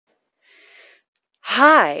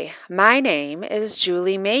Hi, my name is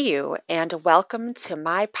Julie Mayu, and welcome to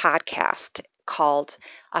my podcast called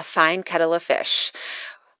A Fine Kettle of Fish.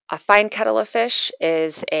 A Fine Kettle of Fish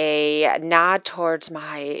is a nod towards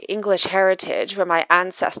my English heritage where my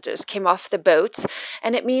ancestors came off the boat,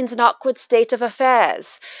 and it means an awkward state of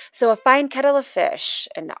affairs. So, A Fine Kettle of Fish,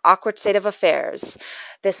 an awkward state of affairs.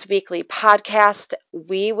 This weekly podcast,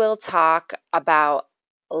 we will talk about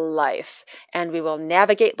life and we will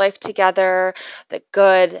navigate life together, the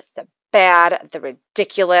good, the bad, the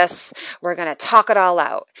ridiculous. We're going to talk it all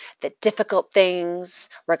out. The difficult things.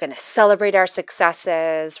 We're going to celebrate our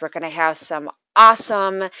successes. We're going to have some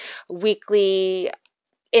awesome weekly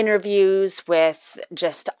interviews with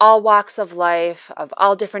just all walks of life, of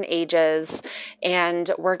all different ages. And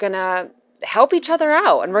we're going to help each other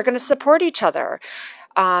out and we're going to support each other.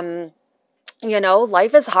 Um,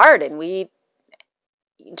 Life is hard and we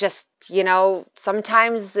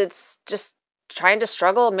sometimes it's just trying to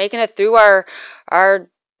struggle making it through our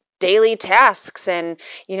daily tasks and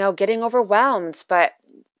getting overwhelmed, but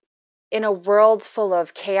in a world full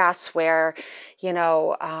of chaos where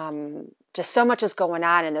just so much is going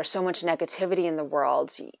on and there's so much negativity in the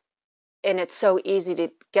world, and it's so easy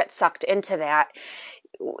to get sucked into that.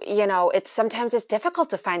 It's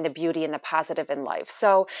difficult to find the beauty and the positive in life.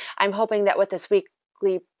 So I'm hoping that with this weekly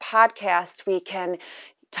podcast we can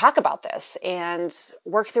talk about this and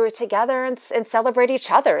work through it together and celebrate each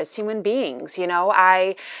other as human beings.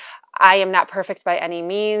 I am not perfect by any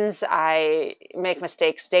means. I make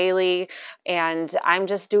mistakes daily and I'm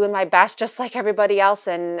just doing my best just like everybody else.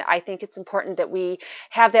 And I think it's important that we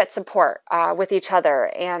have that support with each other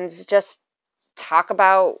and just talk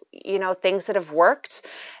about, things that have worked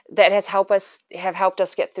that have helped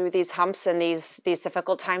us get through these humps and these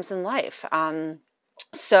difficult times in life.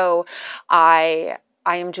 So I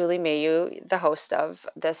am Julie Mayu, the host of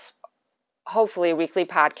this hopefully weekly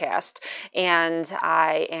podcast, and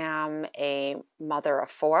I am a mother of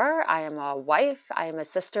four. I am a wife, I am a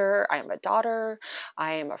sister, I am a daughter,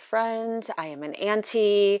 I am a friend, I am an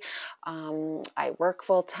auntie, I work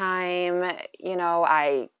full time,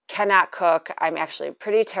 I cannot cook. I'm actually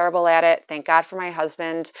pretty terrible at it. Thank God for my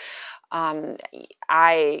husband.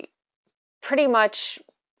 I pretty much,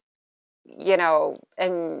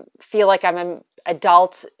 and feel like I'm an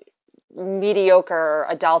adult, mediocre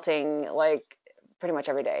adulting, like pretty much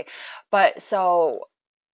every day. But so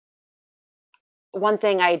one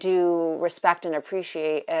thing I do respect and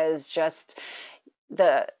appreciate is just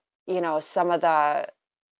the, some of the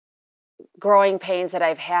growing pains that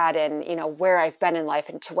I've had and, where I've been in life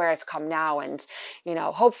and to where I've come now. And,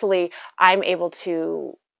 hopefully I'm able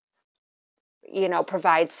to,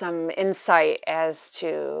 provide some insight as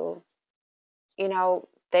to,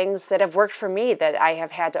 things that have worked for me that I have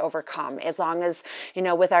had to overcome, as long as,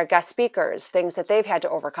 with our guest speakers, things that they've had to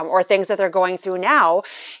overcome or things that they're going through now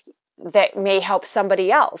that may help somebody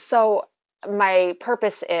else. So my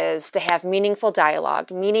purpose is to have meaningful dialogue,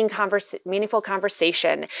 meaningful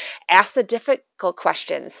conversation, ask the difficult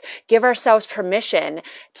questions, give ourselves permission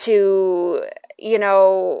to,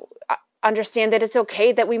 understand that it's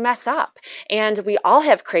okay that we mess up. And we all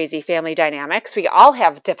have crazy family dynamics. We all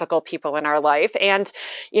have difficult people in our life. And,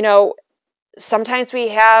 sometimes we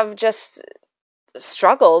have just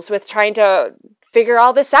struggles with trying to figure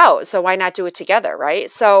all this out. So why not do it together,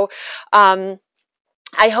 right? So I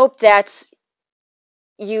hope that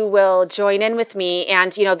you will join in with me.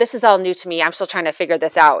 And, this is all new to me. I'm still trying to figure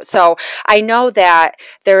this out. So I know that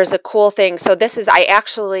there is a cool thing. So I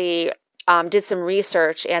actually did some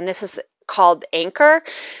research, and this is called Anchor.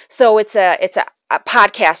 So it's a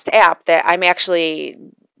podcast app that I'm actually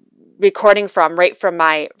recording from right from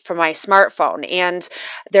my smartphone, and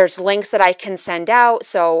there's links that I can send out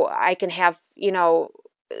so I can have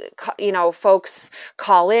folks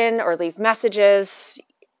call in or leave messages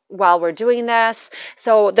while we're doing this.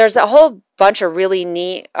 So there's a whole bunch of really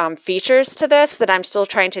neat features to this that I'm still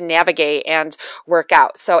trying to navigate and work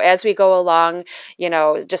out. So as we go along,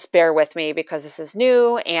 just bear with me because this is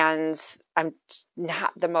new and I'm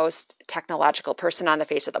not the most technological person on the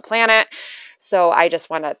face of the planet. So I just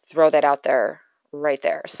want to throw that out there right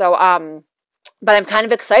there. So, but I'm kind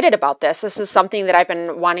of excited about this. This is something that I've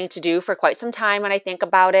been wanting to do for quite some time when I think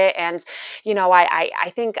about it. And,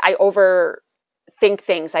 I think I overthink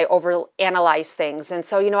things, I overanalyze things. And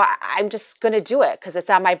so, I'm just going to do it because it's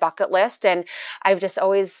on my bucket list. And I've just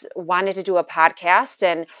always wanted to do a podcast.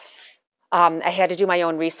 And I had to do my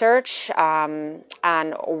own research on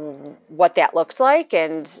what that looked like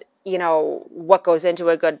and, what goes into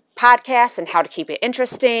a good podcast and how to keep it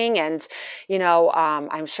interesting. And,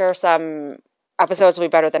 I'm sure some episodes will be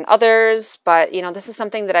better than others, but this is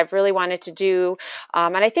something that I've really wanted to do,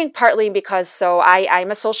 and I think partly because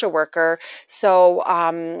I'm a social worker, so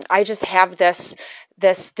I just have this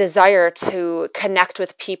desire to connect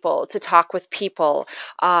with people, to talk with people.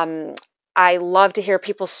 I love to hear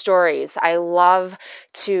people's stories. I love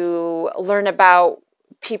to learn about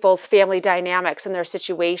people's family dynamics and their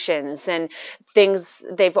situations and things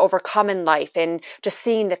they've overcome in life, and just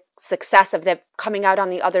seeing the success of them coming out on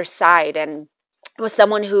the other side. And was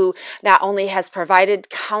someone who not only has provided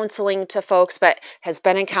counseling to folks, but has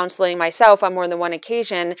been in counseling myself on more than one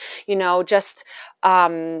occasion, just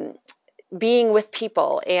being with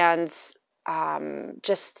people, and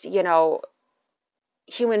just,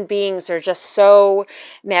 human beings are just so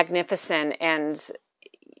magnificent. And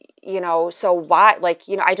so why,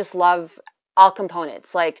 I just love all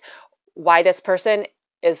components, like why this person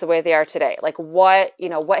is the way they are today. Like what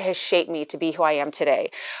has shaped me to be who I am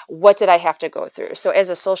today? What did I have to go through? So as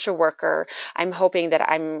a social worker, I'm hoping that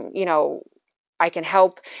I can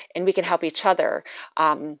help, and we can help each other,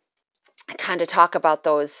 kind of talk about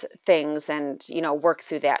those things and, work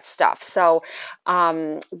through that stuff. So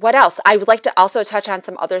what else? I would like to also touch on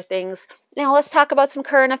some other things. Now let's talk about some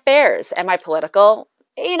current affairs. Am I political?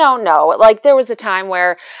 No. Like, there was a time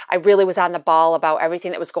where I really was on the ball about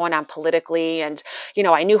everything that was going on politically, and,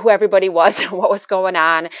 I knew who everybody was and what was going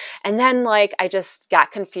on. And then, I just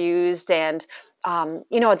got confused, and,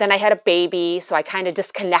 then I had a baby, so I kind of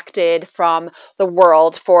disconnected from the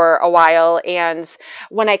world for a while. And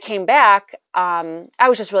when I came back, I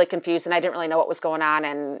was just really confused, and I didn't really know what was going on.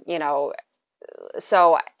 And, and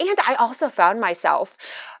I also found myself,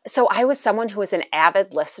 so I was someone who was an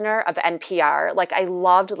avid listener of NPR. Like, I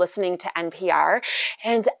loved listening to NPR.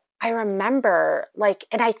 And I remember,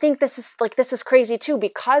 and I think this is crazy too,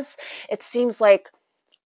 because it seems like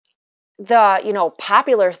the,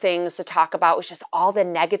 popular things to talk about was just all the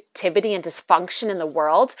negativity and dysfunction in the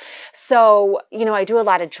world. So, I do a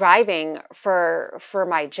lot of driving for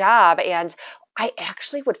my job, and I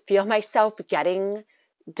actually would feel myself getting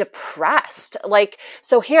depressed.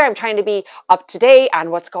 So here I'm trying to be up to date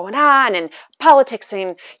on what's going on and politics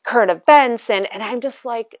and current events. And I'm just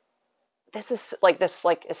like, this is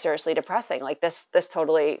seriously depressing. This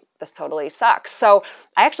totally sucks. So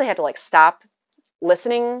I actually had to stop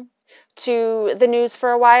listening to the news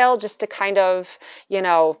for a while, just to kind of,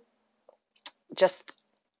 just,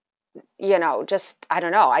 I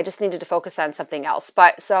don't know. I just needed to focus on something else.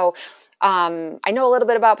 But so I know a little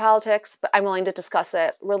bit about politics, but I'm willing to discuss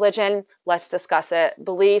it. Religion, let's discuss it.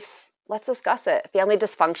 Beliefs, let's discuss it. Family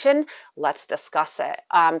dysfunction, let's discuss it.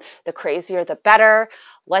 The crazier, the better.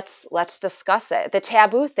 Let's discuss it. The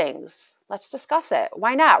taboo things, let's discuss it.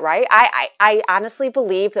 Why not, right? I honestly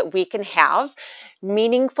believe that we can have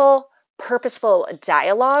meaningful, purposeful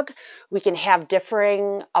dialogue. We can have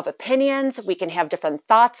differing of opinions. We can have different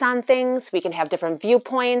thoughts on things. We can have different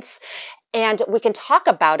viewpoints. And we can talk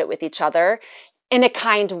about it with each other in a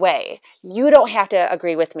kind way. You don't have to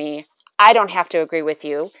agree with me. I don't have to agree with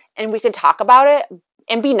you. And we can talk about it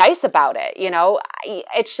and be nice about it.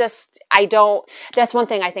 It's just, that's one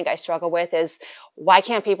thing I think I struggle with, is why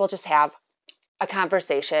can't people just have a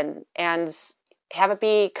conversation and have it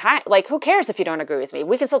be kind? Who cares if you don't agree with me?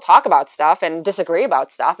 We can still talk about stuff and disagree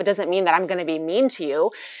about stuff. It doesn't mean that I'm going to be mean to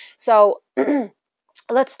you. So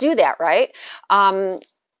let's do that, right?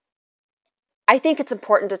 I think it's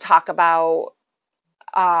important to talk about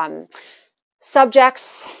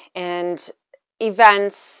subjects and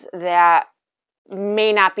events that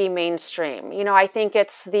may not be mainstream. I think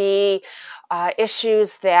it's the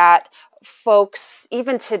issues that folks,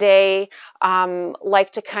 even today,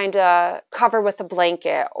 like to kind of cover with a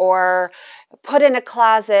blanket or put in a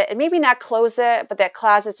closet and maybe not close it, but that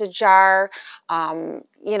closet's ajar. I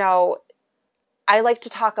like to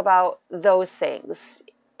talk about those things.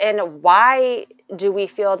 And why do we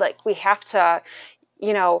feel like we have to,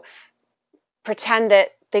 pretend that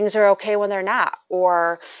things are okay when they're not?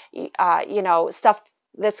 Or, stuff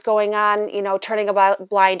that's going on, turning a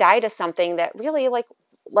blind eye to something that really,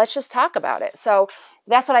 let's just talk about it. So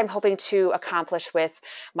that's what I'm hoping to accomplish with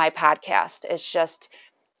my podcast, is just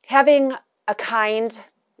having a kind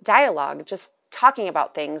dialogue, just talking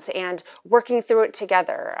about things and working through it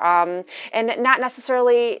together, and not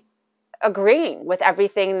necessarily agreeing with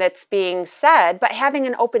everything that's being said, but having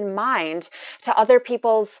an open mind to other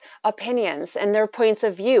people's opinions and their points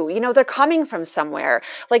of view. They're coming from somewhere,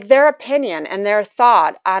 their opinion and their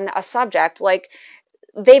thought on a subject,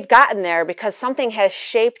 they've gotten there because something has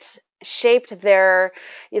shaped their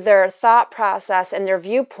thought process and their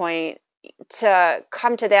viewpoint to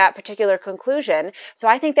come to that particular conclusion. So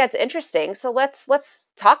I think that's interesting. So let's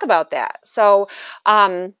talk about that. So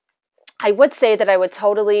I would say that I would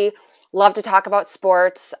totally love to talk about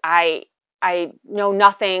sports. I know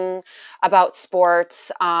nothing about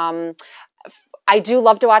sports. I do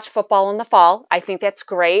love to watch football in the fall. I think that's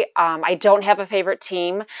great. I don't have a favorite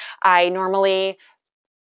team. I normally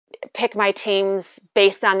pick my teams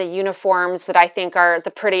based on the uniforms that I think are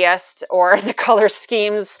the prettiest, or the color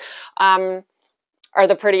schemes are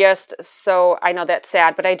the prettiest. So I know that's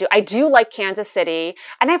sad, but I do like Kansas City,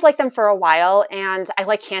 and I've liked them for a while, and I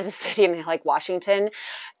like Kansas City and I like Washington.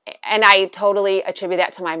 And I totally attribute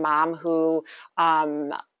that to my mom, who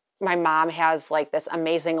my mom has like this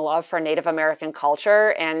amazing love for Native American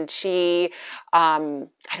culture, and she I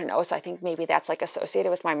don't know, so I think maybe that's like associated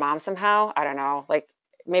with my mom somehow. I don't know, like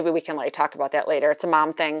maybe we can like talk about that later. It's a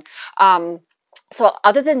mom thing. So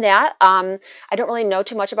other than that, I don't really know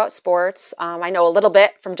too much about sports. I know a little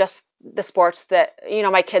bit from just the sports that,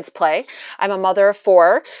 my kids play. I'm a mother of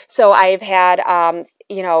four. So I've had,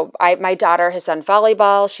 my daughter has done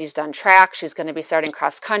volleyball. She's done track. She's going to be starting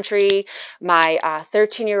cross country. My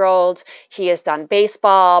 13-year-old, he has done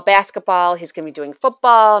baseball, basketball. He's going to be doing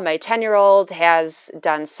football. My 10-year-old has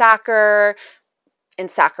done soccer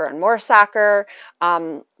and more soccer.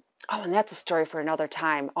 Oh, and that's a story for another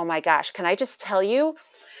time. Oh my gosh. Can I just tell you,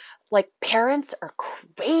 like, parents are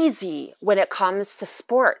crazy when it comes to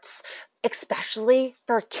sports, especially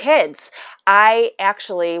for kids. I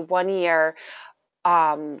actually one year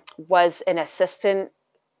was an assistant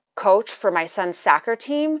coach for my son's soccer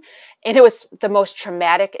team, and it was the most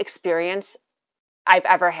traumatic experience I've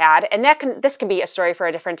ever had. And this can be a story for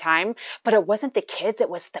a different time, but it wasn't the kids,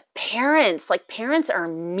 it was the parents. Like, parents are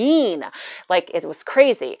mean. Like, it was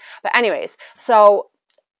crazy. But anyways,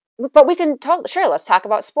 but we can sure, let's talk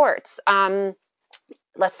about sports.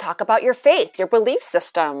 Let's talk about your faith, your belief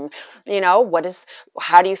system.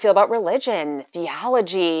 How do you feel about religion,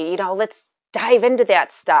 theology? Let's dive into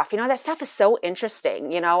that stuff. That stuff is so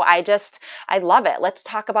interesting. I love it. Let's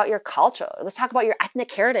talk about your culture. Let's talk about your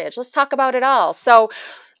ethnic heritage. Let's talk about it all. So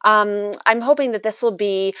I'm hoping that this will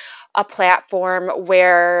be a platform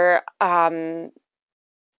where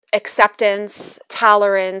acceptance,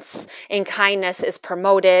 tolerance, and kindness is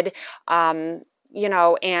promoted, and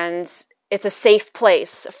it's a safe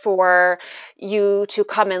place for you to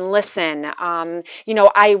come and listen.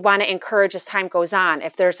 I want to encourage, as time goes on,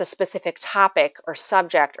 if there's a specific topic or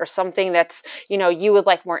subject or something that's, you would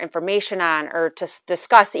like more information on or to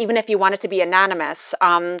discuss, even if you want it to be anonymous.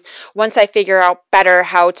 Once I figure out better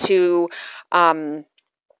how to,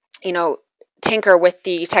 tinker with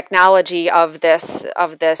the technology of this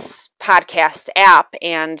podcast app,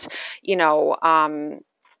 and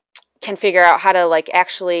can figure out how to like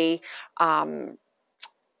actually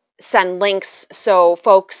send links so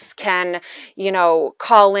folks can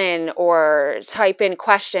call in or type in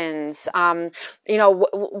questions.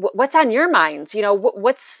 What's on your minds?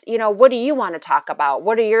 What do you want to talk about?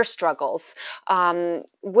 What are your struggles?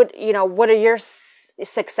 What are your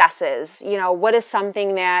successes? What is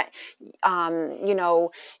something that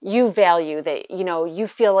you value, that you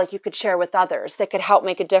feel like you could share with others that could help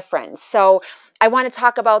make a difference? So I want to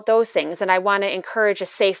talk about those things, and I want to encourage a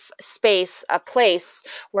safe space, a place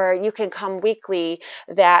where you can come weekly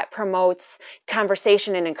that promotes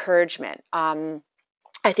conversation and encouragement.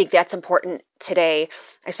 I think that's important today,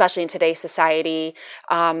 especially in today's society,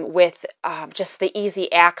 with just the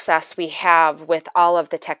easy access we have with all of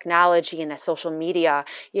the technology and the social media.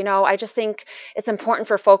 I just think it's important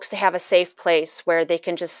for folks to have a safe place where they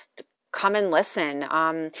can just come and listen,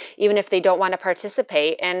 even if they don't want to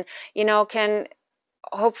participate, and, can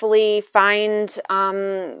hopefully find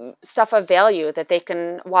stuff of value that they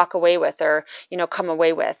can walk away with, or, come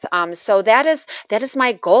away with. So that is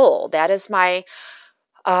my goal. That is my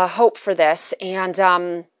hope for this. And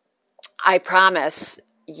I promise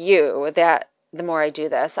you that the more I do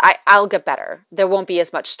this, I'll get better. There won't be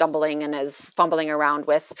as much stumbling and as fumbling around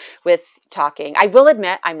with talking. I will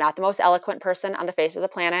admit I'm not the most eloquent person on the face of the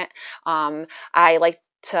planet. I like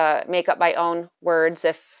to make up my own words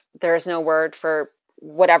if there is no word for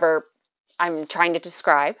whatever I'm trying to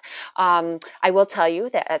describe. I will tell you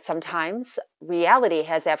that sometimes reality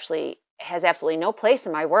has absolutely no place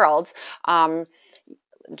in my world.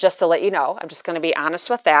 Just to let you know, I'm just going to be honest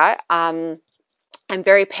with that. I'm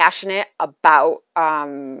very passionate about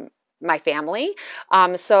my family.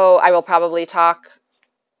 So I will probably talk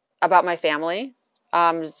about my family.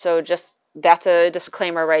 So just that's a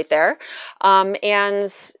disclaimer right there.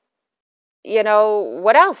 And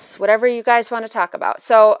what else? Whatever you guys want to talk about.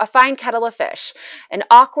 So, a fine kettle of fish, an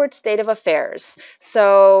awkward state of affairs.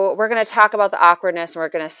 So, we're going to talk about the awkwardness and we're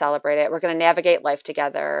going to celebrate it. We're going to navigate life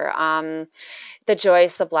together, the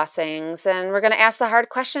joys, the blessings, and we're going to ask the hard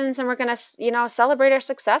questions and we're going to, celebrate our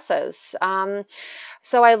successes.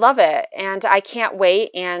 So, I love it and I can't wait.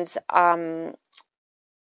 And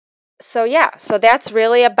so yeah, so that's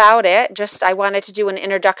really about it. Just I wanted to do an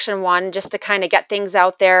introduction one just to kind of get things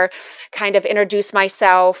out there, kind of introduce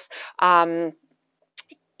myself. If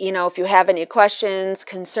you have any questions,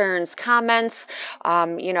 concerns, comments,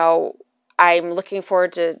 I'm looking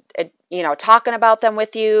forward to talking about them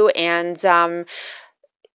with you, and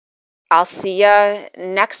I'll see you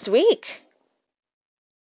next week.